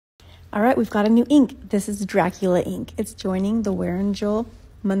All right, we've got a new ink. This is Dracula ink. It's joining the Wearingeul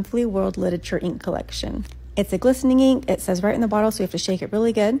Monthly World Literature ink collection. It's a glistening ink. It says right in the bottle, so you have to shake it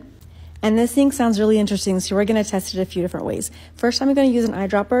really good. And this ink sounds really interesting, so we're going to test it a few different ways. First, I'm going to use an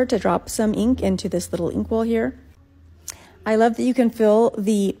eyedropper to drop some ink into this little inkwell here. I love that you can fill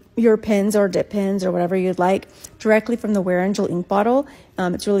your pens or dip pens or whatever you'd like directly from the Wearingeul ink bottle.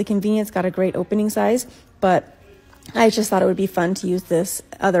 It's really convenient. It's got a great opening size, but I just thought it would be fun to use this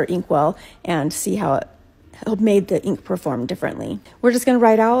other inkwell and see how it made the ink perform differently. We're just going to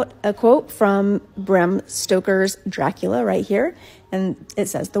write out a quote from Bram Stoker's Dracula right here. And it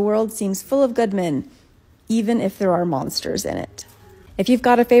says, "The world seems full of good men, even if there are monsters in it." If you've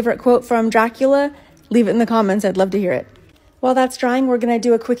got a favorite quote from Dracula, leave it in the comments. I'd love to hear it. While that's drying, we're going to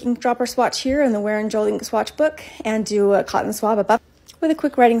do a quick ink dropper swatch here in the Wearingeul ink swatch book and do a cotton swab above with a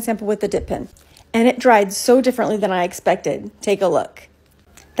quick writing sample with the dip pen. And it dried so differently than I expected. Take a look.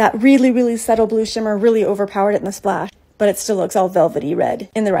 That really subtle blue shimmer really overpowered it in the splash, but it still looks all velvety red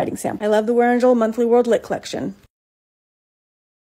in the writing sample. I love the Wearingeul Monthly World Lit Collection.